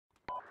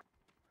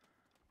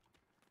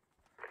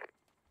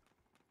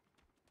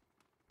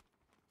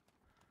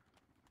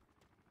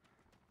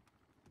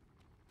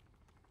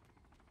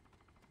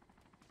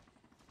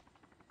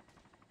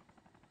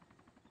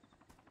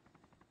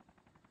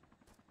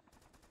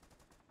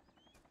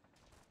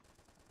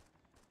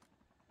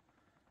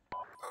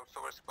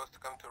we're supposed to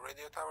come to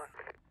radio tower?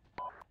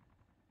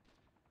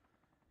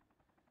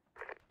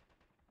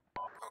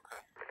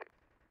 Okay.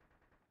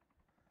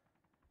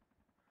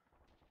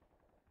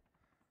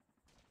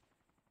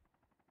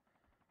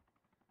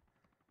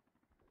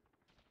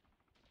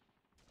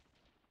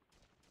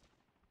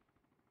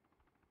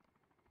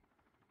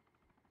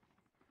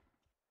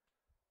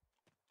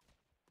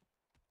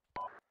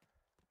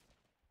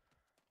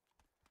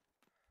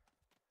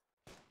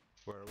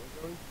 Where are we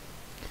going?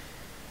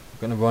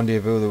 I'm gonna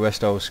rendezvous the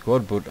rest of our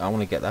squad, but I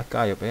want to get that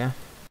guy up here.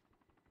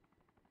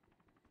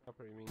 What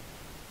do you mean?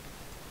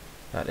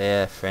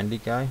 That friendly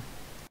guy.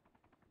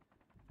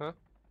 Huh?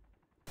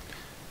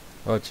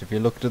 Roger, if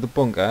you look to the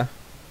bunker,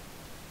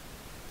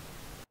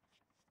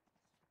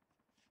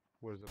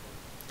 Where's the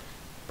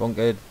one?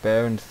 bunker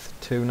bearing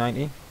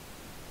 290,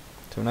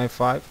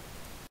 295.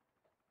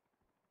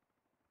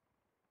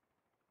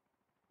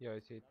 Yeah, I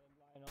see it.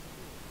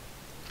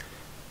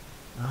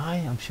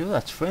 Aye, I'm sure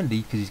that's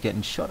friendly because he's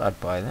getting shot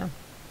at by them.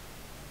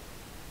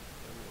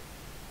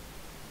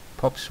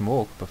 Pop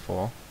smoke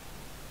before.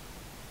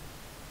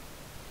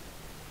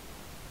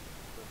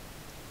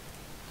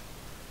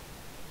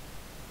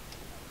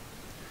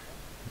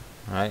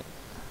 Right.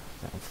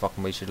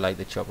 Fucking we should light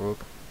the chopper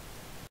up.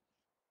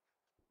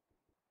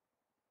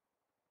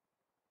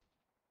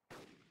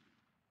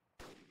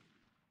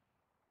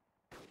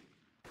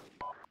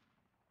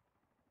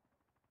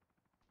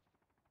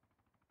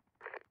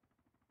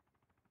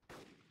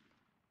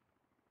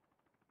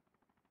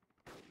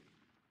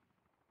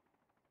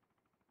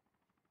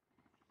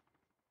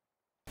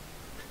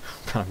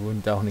 Gonna run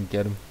down and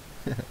get him.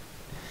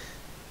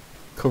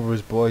 Cover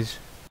us, boys.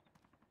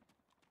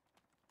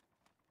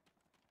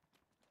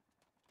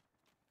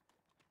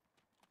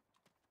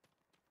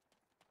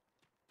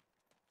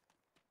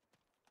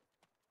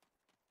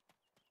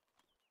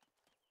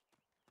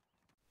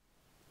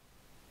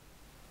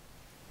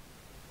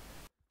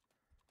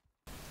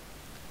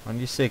 On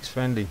your six,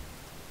 friendly.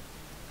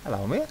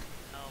 Hello, mate.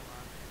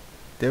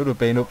 They would have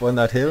been up on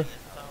that hill.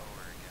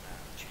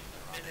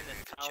 Been in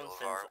this town since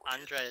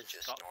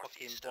Andres got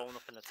fucking blown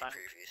up in the tank.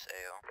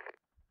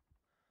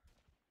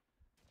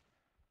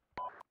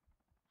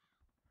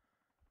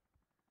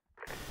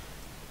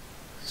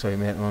 Sorry,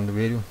 mate, I'm on the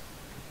radio.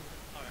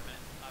 Sorry mate,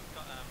 I've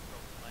got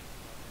broken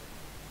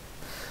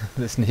legs.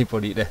 There's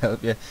nobody to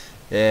help you.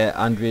 Yeah,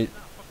 Andre. That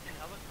fucking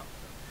helicopter.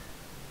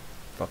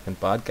 Fucking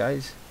bad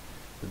guys.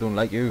 They don't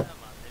like you. Yeah, man,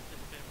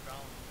 they've just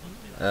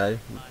been round.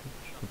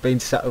 We've been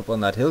set up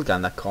on that hill,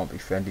 gang. That can't be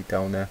friendly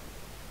down there.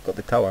 Got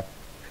the tower.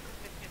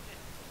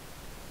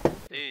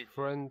 Dude,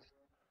 Friend,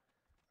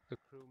 the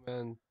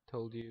crewman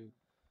told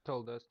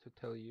us to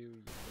tell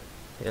you.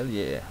 Hell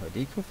yeah. Where'd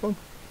he come from?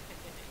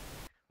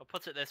 I'll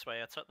put it this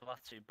way, I took the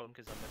last two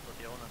bunkers on my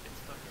bloody own, I've been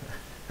stuck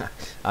here.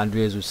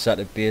 Andreas was sat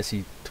at base.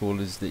 He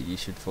told us that you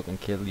should fucking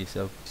kill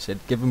yourself. He said,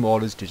 give him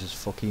orders to just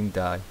fucking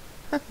die.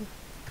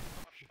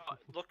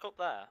 Look up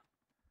there.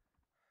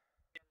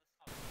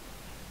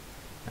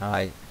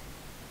 Aye.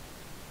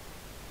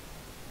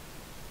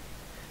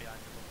 Behind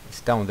the bunker.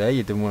 It's down there.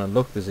 You didn't want to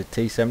look. There's a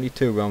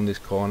T-72 round this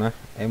corner.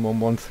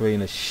 M113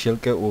 and a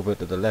Shilka over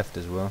to the left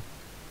as well.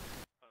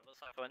 Well, it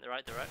looks like I went the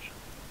right direction.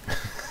 I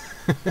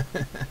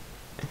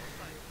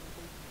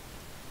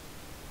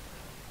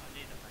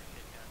need a med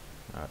kit, yeah.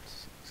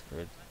 That's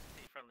good.